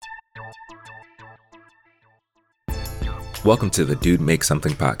Welcome to the Dude Make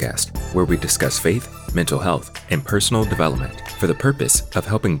Something podcast, where we discuss faith, mental health, and personal development for the purpose of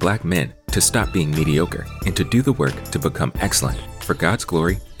helping Black men to stop being mediocre and to do the work to become excellent for God's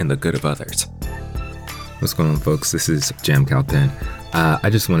glory and the good of others. What's going on, folks? This is Jam Calpen. I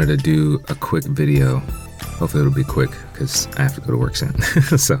just wanted to do a quick video. Hopefully it'll be quick because I have to go to work soon.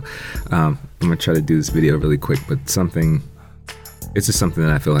 So I'm going to try to do this video really quick, but it's just something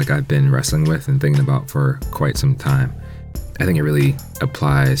that I feel like I've been wrestling with and thinking about for quite some time. I think it really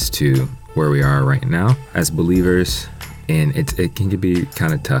applies to where we are right now as believers, and it can be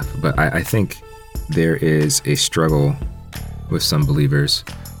kind of tough, but I think there is a struggle with some believers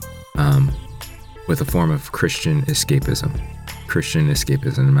with a form of Christian escapism.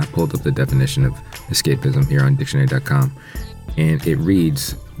 And I pulled up the definition of escapism here on dictionary.com, and it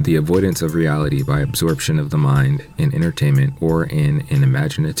reads, the avoidance of reality by absorption of the mind in entertainment or in an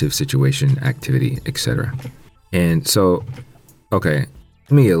imaginative situation, activity, etc. And so, okay,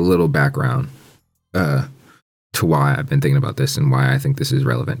 give me a little background to why I've been thinking about this and why I think this is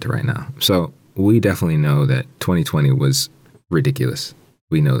relevant to right now. So we definitely know that 2020 was ridiculous.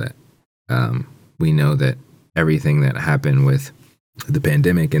 We know that. We know that everything that happened with the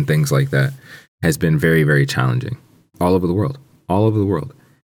pandemic and things like that has been very, very challenging all over the world.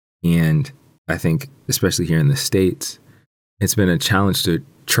 And I think, especially here in the States, it's been a challenge to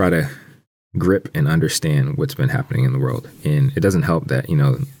try to grip and understand what's been happening in the world. And it doesn't help that,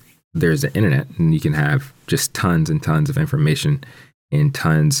 there's the internet and you can have just tons and tons of information and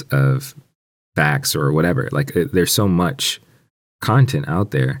tons of facts or whatever. Like there's so much content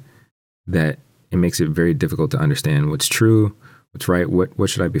out there that it makes it very difficult to understand what's true, what's right, what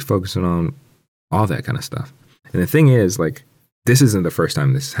should I be focusing on, all that kind of stuff. And the thing is, like, this isn't the first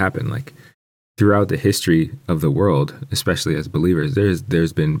time this has happened. Like, throughout the history of the world, especially as believers,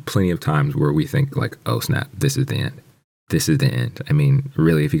 there's been plenty of times where we think like, oh snap, this is the end. This is the end. I mean,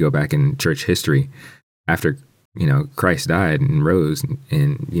 really, if you go back in church history, after, Christ died and rose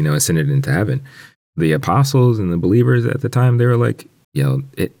and ascended into heaven, the apostles and the believers at the time, they were like,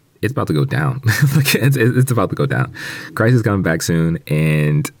 it's about to go down. Like it's about to go down. Christ is coming back soon,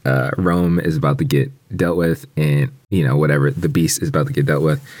 and Rome is about to get dealt with, and whatever, the beast is about to get dealt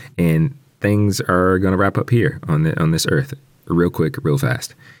with, and things are going to wrap up here on this earth real quick, real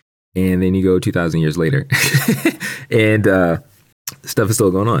fast. And then you go 2,000 years later and stuff is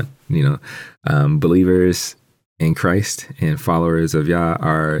still going on. Believers in Christ and followers of Yah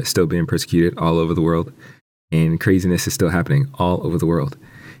are still being persecuted all over the world, and craziness is still happening all over the world.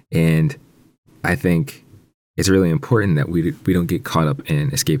 And I think it's really important that we don't get caught up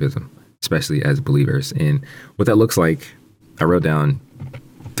in escapism, especially as believers. And what that looks like, I wrote down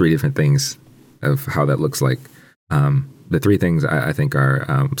 3 different things of how that looks like. The 3 things I think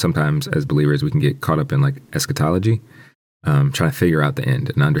are sometimes as believers, we can get caught up in like eschatology, trying to figure out the end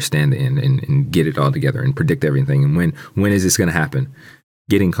and understand the end and get it all together and predict everything. And when is this going to happen?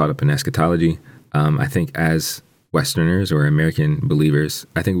 Getting caught up in eschatology. I think as Westerners or American believers,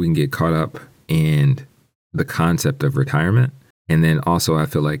 I think we can get caught up in the concept of retirement. And then also I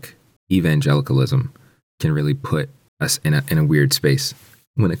feel like evangelicalism can really put us in a weird space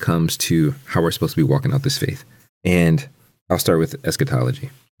when it comes to how we're supposed to be walking out this faith. And I'll start with eschatology.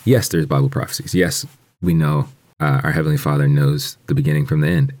 Yes, there's Bible prophecies. Yes, we know our Heavenly Father knows the beginning from the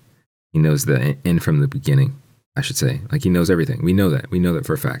end. He knows the end from the beginning, I should say. Like he knows everything. We know that. We know that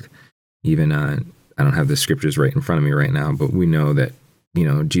for a fact. Even I don't have the scriptures right in front of me right now, but we know that,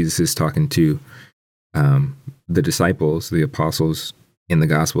 Jesus is talking to the disciples, the apostles in the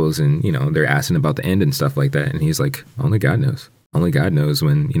Gospels, and, they're asking about the end and stuff like that. And he's like, only God knows. Only God knows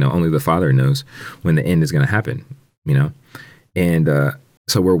when, only the Father knows when the end is going to happen, And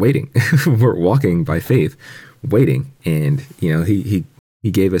so we're waiting. We're walking by faith, waiting. And, he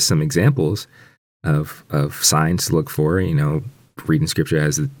gave us some examples of signs to look for, reading scripture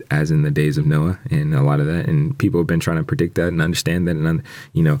as in the days of Noah and a lot of that. And people have been trying to predict that and understand that and,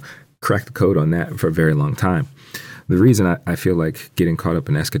 crack the code on that for a very long time. The reason I feel like getting caught up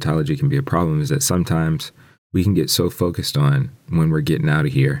in eschatology can be a problem is that sometimes we can get so focused on when we're getting out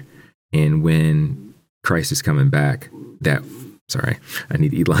of here and when Christ is coming back that, sorry, I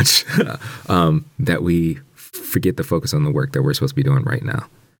need to eat lunch, that we forget to focus on the work that we're supposed to be doing right now.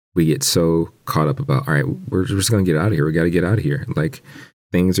 We get so caught up about, all right, we're just going to get out of here. We got to get out of here. Like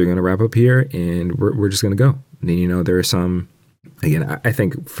things are going to wrap up here and we're just going to go. And then, there are some, again, I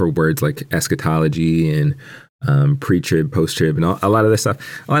think for words like eschatology and pre-trib, post-trib, and a lot of this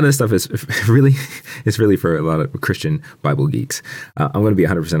stuff is really for a lot of Christian Bible geeks. I'm going to be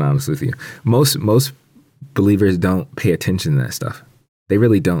 100% honest with you. Most believers don't pay attention to that stuff. They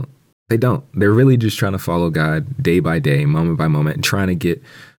really don't. They don't. They're really just trying to follow God day by day, moment by moment, and trying to get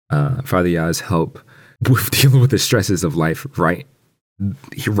Father Yah's help with dealing with the stresses of life right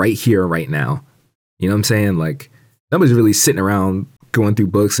here, right now. You know what I'm saying? Like, nobody's really sitting around going through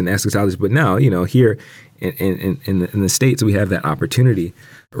books and eschatology. But now, here in the States, we have that opportunity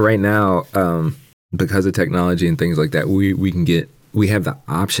right now, because of technology and things like that. We have the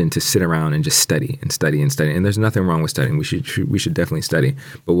option to sit around and just study and study and study. And there's nothing wrong with studying. We should definitely study,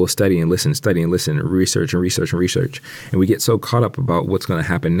 but we'll study and listen, research and research and research. And we get so caught up about what's going to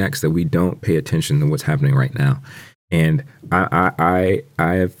happen next that we don't pay attention to what's happening right now. And I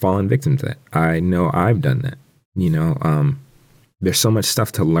have fallen victim to that. I know I've done that. There's so much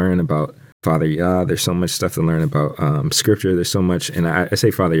stuff to learn about Father Yah. There's so much stuff to learn about scripture. There's so much, and I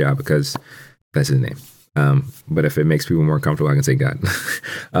say Father Yah because that's his name. But if it makes people more comfortable, I can say God.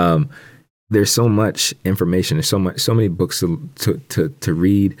 There's so much information. There's so many books to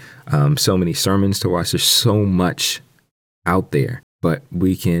read, so many sermons to watch. There's so much out there, but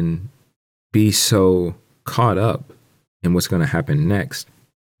we can be so caught up in what's going to happen next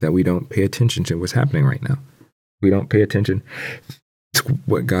that we don't pay attention to what's happening right now. We don't pay attention to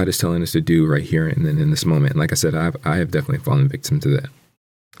what God is telling us to do right here and then in this moment. And like I said, I have definitely fallen victim to that.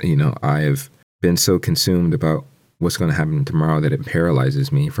 I have been so consumed about what's going to happen tomorrow that it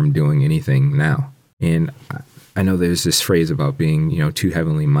paralyzes me from doing anything now. And I know there's this phrase about being, too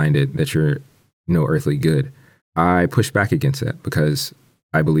heavenly minded, that you're no earthly good. I push back against that because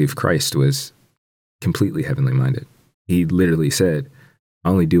I believe Christ was completely heavenly minded. He literally said, I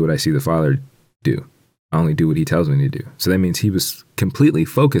only do what I see the Father do. I only do what he tells me to do. So that means he was completely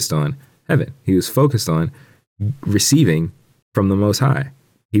focused on heaven. He was focused on receiving from the Most High.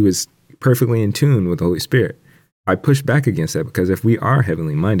 He was perfectly in tune with the Holy Spirit. I push back against that because if we are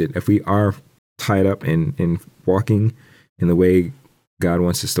heavenly minded, if we are tied up in walking in the way God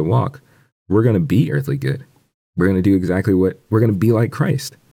wants us to walk, we're going to be earthly good. We're going to do exactly we're going to be like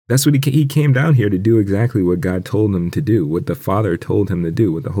Christ. That's what he came down here to do, exactly what God told him to do, what the Father told him to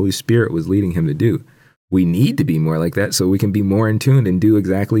do, what the Holy Spirit was leading him to do. We need to be more like that so we can be more in tune and do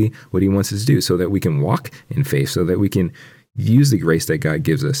exactly what he wants us to do, so that we can walk in faith, so that we can use the grace that God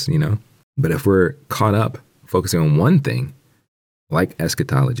gives us, But if we're caught up focusing on one thing, like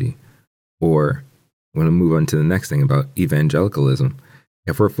eschatology, or I'm going to move on to the next thing about evangelicalism,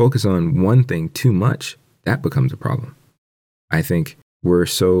 if we're focused on one thing too much, that becomes a problem. I think we're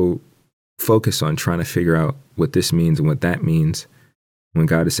so focused on trying to figure out what this means and what that means, when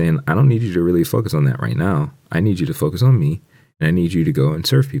God is saying, I don't need you to really focus on that right now. I need you to focus on me, and I need you to go and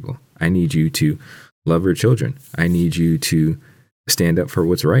serve people. I need you to love your children. I need you to stand up for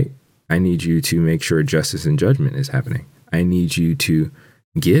what's right. I need you to make sure justice and judgment is happening. I need you to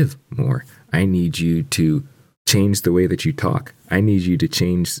give more. I need you to change the way that you talk. I need you to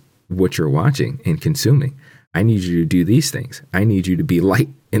change what you're watching and consuming. I need you to do these things. I need you to be light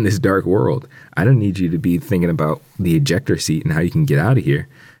in this dark world. I don't need you to be thinking about the ejector seat and how you can get out of here.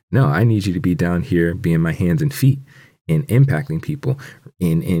 No, I need you to be down here being my hands and feet and impacting people,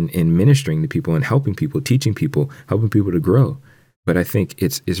 in ministering to people and helping people, teaching people, helping people to grow. But I think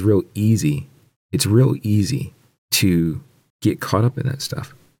it's real easy. It's real easy to get caught up in that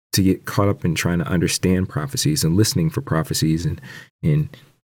stuff, to get caught up in trying to understand prophecies and listening for prophecies and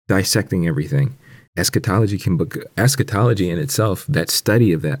dissecting everything. Eschatology in itself, that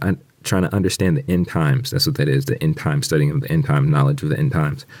study of that, trying to understand the end times, that's what that is, the end time studying of the end time, knowledge of the end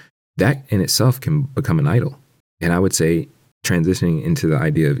times, that in itself can become an idol. And I would say transitioning into the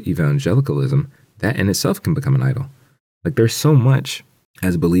idea of evangelicalism, that in itself can become an idol. Like, there's so much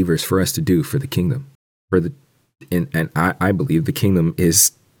as believers for us to do for the kingdom, and I believe the kingdom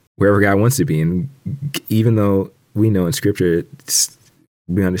is wherever God wants to be. And even though we know in scripture,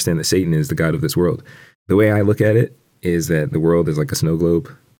 we understand that Satan is the god of this world, the way I look at it is that the world is like a snow globe,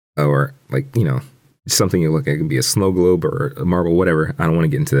 or like, something you look at. It can be a snow globe or a marble, whatever. I don't want to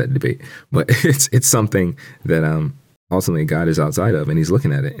get into that debate, but it's something that ultimately God is outside of, and he's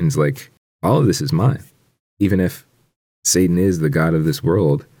looking at it and he's like, all of this is mine. Even if Satan is the god of this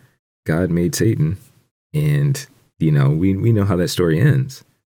world, God made Satan, and we know how that story ends.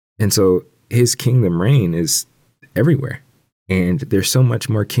 And so his kingdom reign is everywhere, and there's so much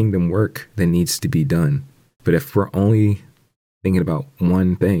more kingdom work that needs to be done. But if we're only thinking about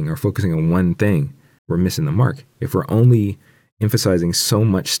one thing or focusing on one thing, we're missing the mark. If we're only emphasizing so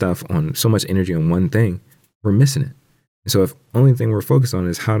much energy on one thing, we're missing it. So if only thing we're focused on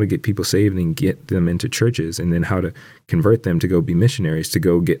is how to get people saved and get them into churches, and then how to convert them to go be missionaries, to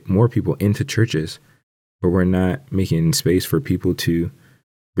go get more people into churches, but we're not making space for people to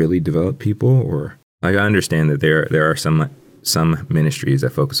really develop people. Or, like, I understand that there are some some ministries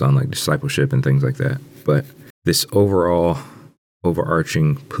that focus on like discipleship and things like that. But this overall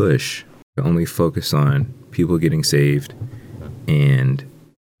overarching push to only focus on people getting saved and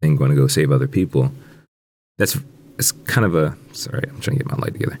then going to go save other people, it's kind of a, sorry, I'm trying to get my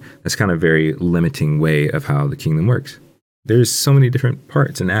light together. That's kind of a very limiting way of how the kingdom works. There's so many different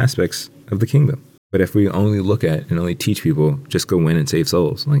parts and aspects of the kingdom. But if we only look at and only teach people, just go in and save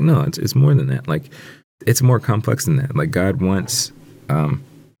souls, like, no, it's more than that. Like, it's more complex than that. Like, God wants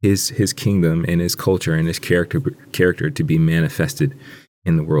his kingdom and his culture and his character to be manifested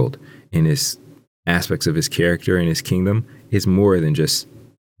in the world. And his aspects of his character and his kingdom is more than just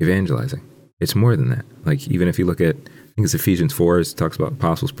evangelizing. It's more than that. Like, even if you look at, I think it's Ephesians 4, it talks about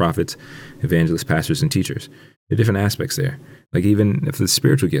apostles, prophets, evangelists, pastors, and teachers. There are different aspects there. Like, even if the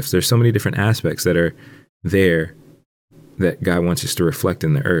spiritual gifts, there's so many different aspects that are there that God wants us to reflect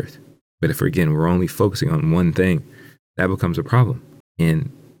in the earth. But if we're only focusing on one thing, that becomes a problem.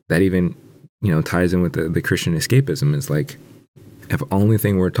 And that even, ties in with the Christian escapism. Is like, if the only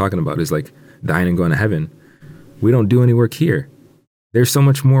thing we're talking about is like dying and going to heaven, we don't do any work here. There's so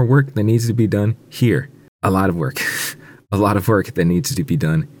much more work that needs to be done here. A lot of work. A lot of work that needs to be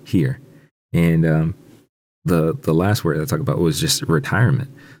done here. And the last word I talked about was just retirement.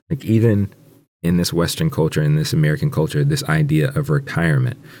 Like, even in this Western culture, in this American culture, this idea of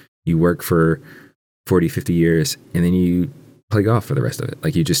retirement. You work for 40, 50 years, and then you play golf for the rest of it.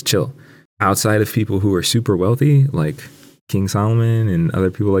 Like, you just chill. Outside of people who are super wealthy, like King Solomon and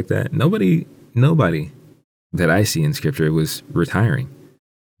other people like that, nobody that I see in scripture was retiring,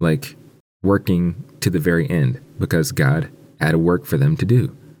 like working to the very end, because God had a work for them to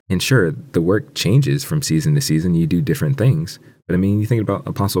do. And sure, the work changes from season to season. You do different things. But I mean, you think about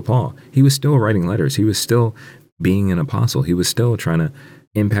Apostle Paul. He was still writing letters. He was still being an apostle. He was still trying to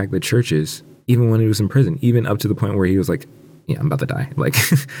impact the churches, even when he was in prison, even up to the point where he was like, yeah, I'm about to die. Like,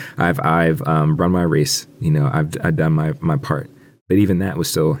 I've run my race. I've done my part. But even that was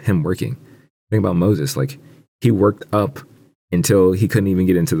still him working. Think about Moses. Like, he worked up until he couldn't even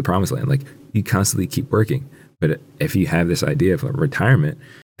get into the promised land. Like, you constantly keep working. But if you have this idea of retirement,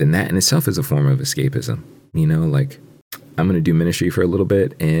 then that in itself is a form of escapism. Like, I'm going to do ministry for a little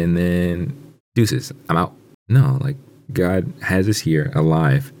bit and then deuces, I'm out. No, like, God has us here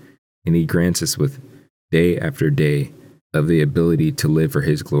alive, and he grants us with day after day of the ability to live for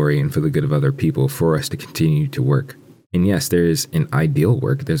his glory and for the good of other people, for us to continue to work. And yes, there is an ideal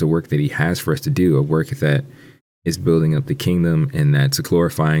work. There's a work that he has for us to do, a work that is building up the kingdom and that's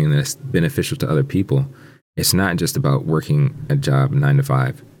glorifying and that's beneficial to other people. It's not just about working a job 9 to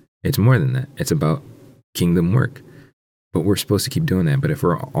 5. It's more than that. It's about kingdom work. But we're supposed to keep doing that. But if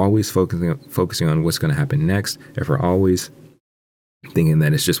we're always focusing on what's going to happen next, if we're always thinking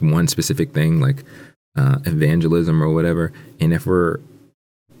that it's just one specific thing, like evangelism or whatever, and if we're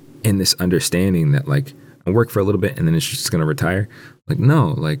in this understanding that, like, I work for a little bit and then it's just going to retire, like, no,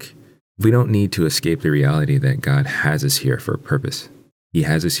 like, we don't need to escape the reality that God has us here for a purpose. He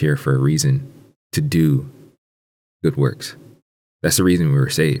has us here for a reason to do good works. That's the reason we were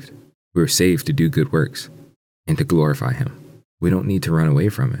saved. We were saved to do good works and to glorify him. We don't need to run away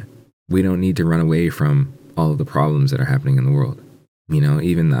from it. We don't need to run away from all of the problems that are happening in the world.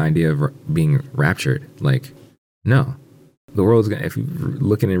 Even the idea of being raptured, like, no. The world's going to, if you're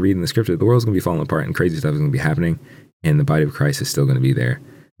looking and reading the scripture, the world's going to be falling apart and crazy stuff is going to be happening. And the body of Christ is still going to be there,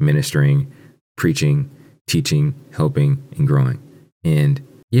 ministering, preaching, teaching, helping, and growing. And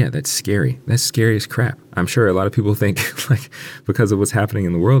yeah, that's scary. That's scary as crap. I'm sure a lot of people think, like, because of what's happening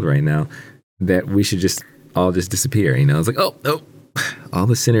in the world right now, that we should just all just disappear. It's like, oh, all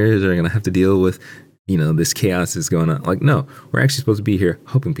the sinners are going to have to deal with, this chaos is going on. Like, no, we're actually supposed to be here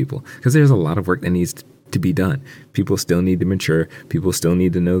helping people, because there's a lot of work that needs to be done. People still need to mature. People still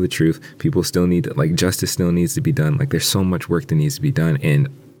need to know the truth. People still need to, like, justice still needs to be done. Like, there's so much work that needs to be done. And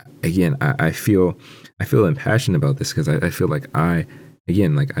again, I feel impassioned about this because I feel like I've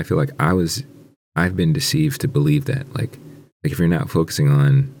been deceived to believe that, like if you're not focusing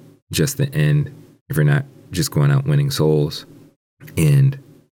on just the end, if you're not just going out winning souls, and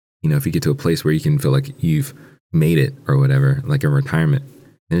if you get to a place where you can feel like you've made it or whatever, like a retirement,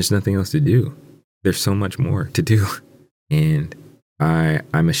 then there's nothing else to do. There's so much more to do. And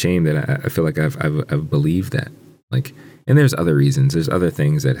I'm ashamed that I feel like I've believed that. Like, and there's other reasons. There's other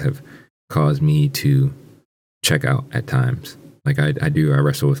things that have caused me to check out at times. Like, I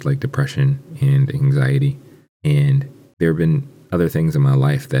wrestle with, like, depression and anxiety. And there have been other things in my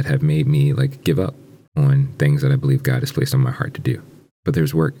life that have made me, like, give up on things that I believe God has placed on my heart to do. But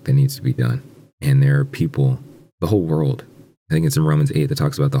there's work that needs to be done. And there are people, the whole world, I think it's in Romans 8 that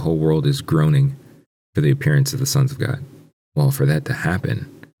talks about the whole world is groaning for the appearance of the sons of God. Well, for that to happen,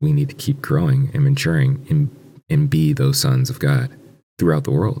 we need to keep growing and maturing and be those sons of God throughout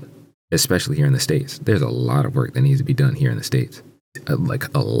the world, especially here in the States. There's a lot of work that needs to be done here in the States,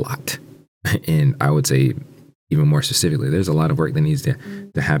 like a lot. And I would say, even more specifically, there's a lot of work that needs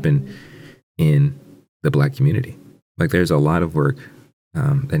to happen in the Black community. Like, there's a lot of work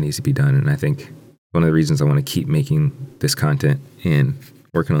that needs to be done. And I think one of the reasons I want to keep making this content and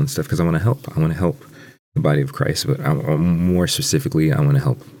working on stuff, because I want to help. I want to help the body of Christ, but more specifically, I want to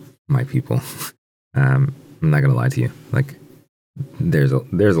help my people. I'm not going to lie to you. Like, there's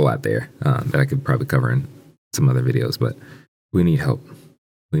a lot there that I could probably cover in some other videos, but we need help.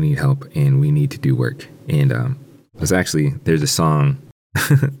 We need help, and we need to do work. And there's a song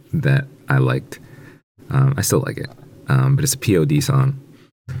that I liked. I still like it, but it's a POD song.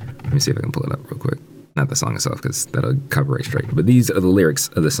 Let me see if I can pull it up real quick. Not the song itself, because that'll copyright strike. But these are the lyrics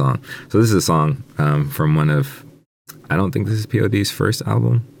of the song. So this is a song from one of, I don't think this is POD's first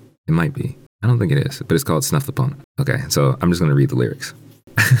album. It might be. I don't think it is, but it's called Snuff the Punk. Okay, so I'm just going to read the lyrics.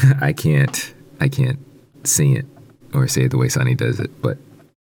 I can't sing it or say it the way Sonny does it, but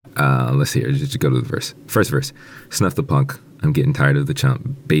let's hear it. Just go to the verse. First verse. Snuff the punk. I'm getting tired of the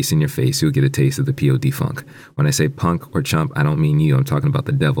chump. Bass in your face, you'll get a taste of the POD funk. When I say punk or chump, I don't mean you. I'm talking about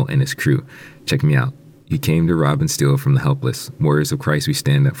the devil and his crew. Check me out. You came to rob and steal from the helpless. Warriors of Christ, we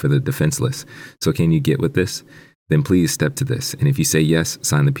stand up for the defenseless. So can you get with this? Then please step to this. And if you say yes,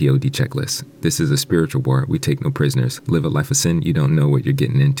 sign the POD checklist. This is a spiritual war. We take no prisoners. Live a life of sin. You don't know what you're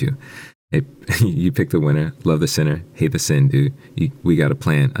getting into. Hey, you pick the winner, love the sinner, hate the sin, dude. We got a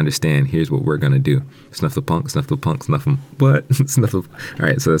plan. Understand, here's what we're going to do. Snuff the punk, snuff the punk, snuff them. What? Snuff the... All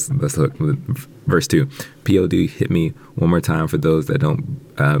right, so that's the hook. Verse 2. POD hit me one more time for those that don't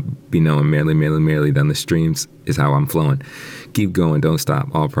be knowing. Merrily down the streams is how I'm flowing. Keep going, don't stop.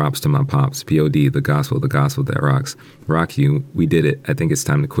 All props to my pops. POD, the gospel that rocks. Rock you, we did it. I think it's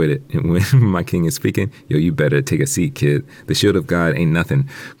time to quit it. And when my king is speaking, yo, you better take a seat, kid. The shield of God ain't nothing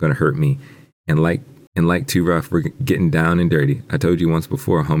gonna hurt me. And like Too Rough, we're getting down and dirty. I told you once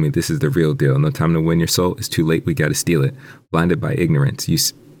before, homie, this is the real deal. No time to win your soul. It's too late. We got to steal it. Blinded by ignorance.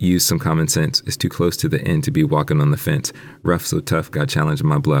 Use some common sense. It's too close to the end to be walking on the fence. Rough, so tough, got challenging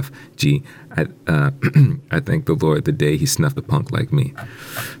my bluff. Gee, I thank the Lord the day he snuffed a punk like me.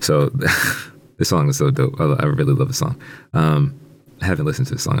 So this song is so dope. I really love the song. I haven't listened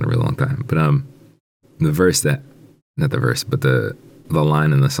to this song in a really long time. But the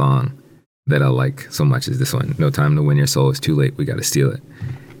line in the song that I like so much is this one. No time to win your soul. It's too late. We got to steal it.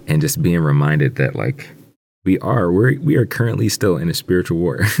 And just being reminded that, like, we are currently still in a spiritual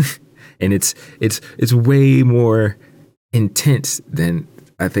war. And it's way more intense than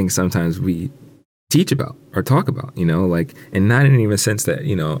I think sometimes we teach about or talk about, like, and not in even a sense that,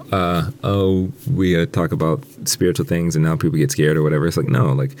 we talk about spiritual things and now people get scared or whatever. It's like,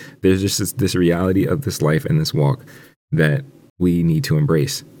 no, like, there's just this reality of this life and this walk that we need to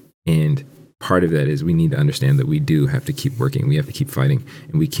embrace. And part of that is we need to understand that we do have to keep working. We have to keep fighting,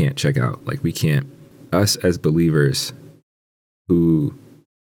 and we can't check out. Like, we can't, us as believers who,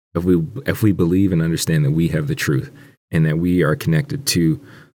 if we believe and understand that we have the truth and that we are connected to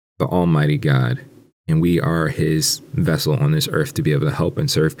the Almighty God and we are his vessel on this earth to be able to help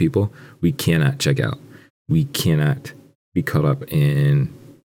and serve people, we cannot check out. We cannot be caught up in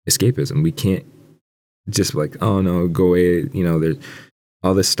escapism. We can't just like, oh no, go away. There's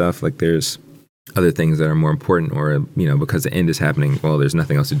all this stuff. Like, there's other things that are more important, or, because the end is happening, well, there's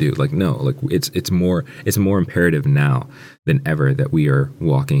nothing else to do. Like, no, like it's more imperative now than ever that we are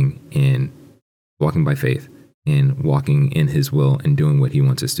walking by faith and walking in his will and doing what he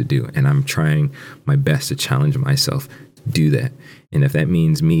wants us to do. And I'm trying my best to challenge myself to do that. And if that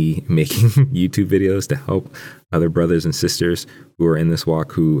means me making YouTube videos to help other brothers and sisters who are in this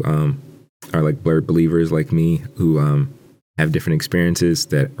walk, who are like believers like me, who have different experiences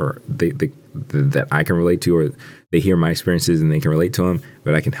that are that I can relate to, or they hear my experiences and they can relate to them,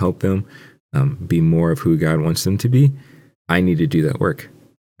 but I can help them be more of who God wants them to be. I need to do that work.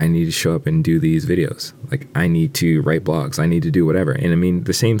 I need to show up and do these videos. Like, I need to write blogs. I need to do whatever. And I mean,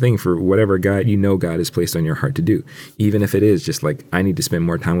 the same thing for whatever God has placed on your heart to do. Even if it is just like, I need to spend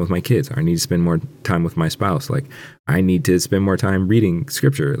more time with my kids, or I need to spend more time with my spouse. Like, I need to spend more time reading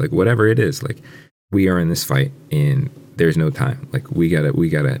scripture, like whatever it is. Like, we are in this fight and there's no time. Like, we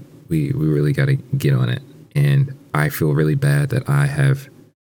really gotta get on it. And I feel really bad that I have,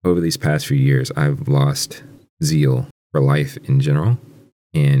 over these past few years, I've lost zeal for life in general.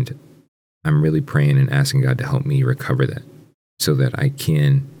 And I'm really praying and asking God to help me recover that so that I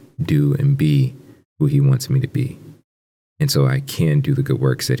can do and be who he wants me to be. And so I can do the good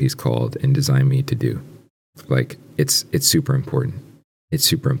works that he's called and designed me to do. Like it's super important. It's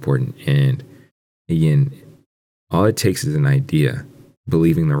super important. And again, all it takes is an idea,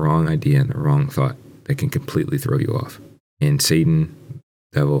 believing the wrong idea and the wrong thought that can completely throw you off. And Satan,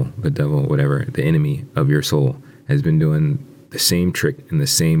 the devil, whatever, the enemy of your soul has been doing the same trick and the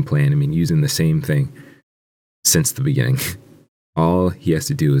same plan. I mean, using the same thing since the beginning. All he has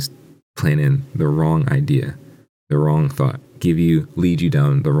to do is plant in the wrong idea, the wrong thought, lead you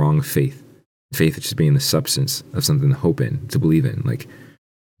down the wrong faith. Faith just being the substance of something to hope in, to believe in. Like,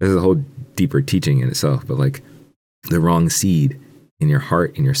 this is a whole deeper teaching in itself, but like the wrong seed in your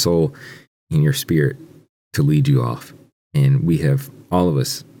heart, in your soul, in your spirit to lead you off. And we have, all of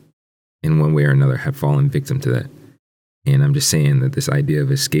us, in one way or another, have fallen victim to that. And I'm just saying that this idea of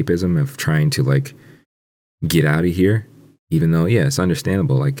escapism, of trying to like get out of here, even though, yeah, it's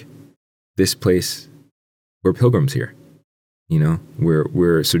understandable. Like, this place, we're pilgrims here. You know,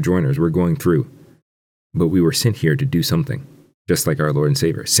 we're sojourners, we're going through. But we were sent here to do something, just like our Lord and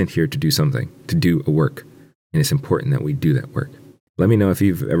Savior, sent here to do something, to do a work. And it's important that we do that work. Let me know if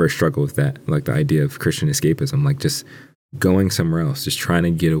you've ever struggled with that, like the idea of Christian escapism, like just going somewhere else, just trying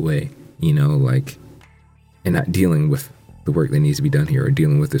to get away, you know, like, and not dealing with the work that needs to be done here or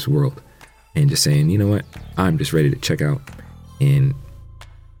dealing with this world. And just saying, you know what, I'm just ready to check out. And,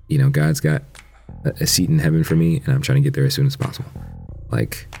 you know, God's got a seat in heaven for me, and I'm trying to get there as soon as possible.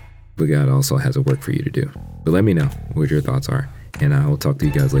 Like, but God also has a work for you to do. But let me know what your thoughts are, and I will talk to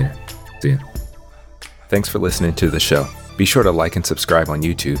you guys later. See ya. Thanks for listening to the show. Be sure to like and subscribe on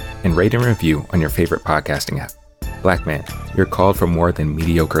YouTube and rate and review on your favorite podcasting app. Black man, you're called for more than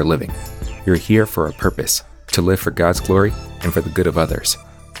mediocre living. You're here for a purpose, to live for God's glory and for the good of others.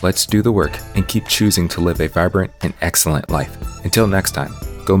 Let's do the work and keep choosing to live a vibrant and excellent life. Until next time,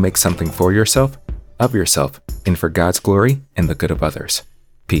 go make something for yourself, of yourself, and for God's glory and the good of others.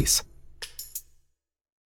 Peace.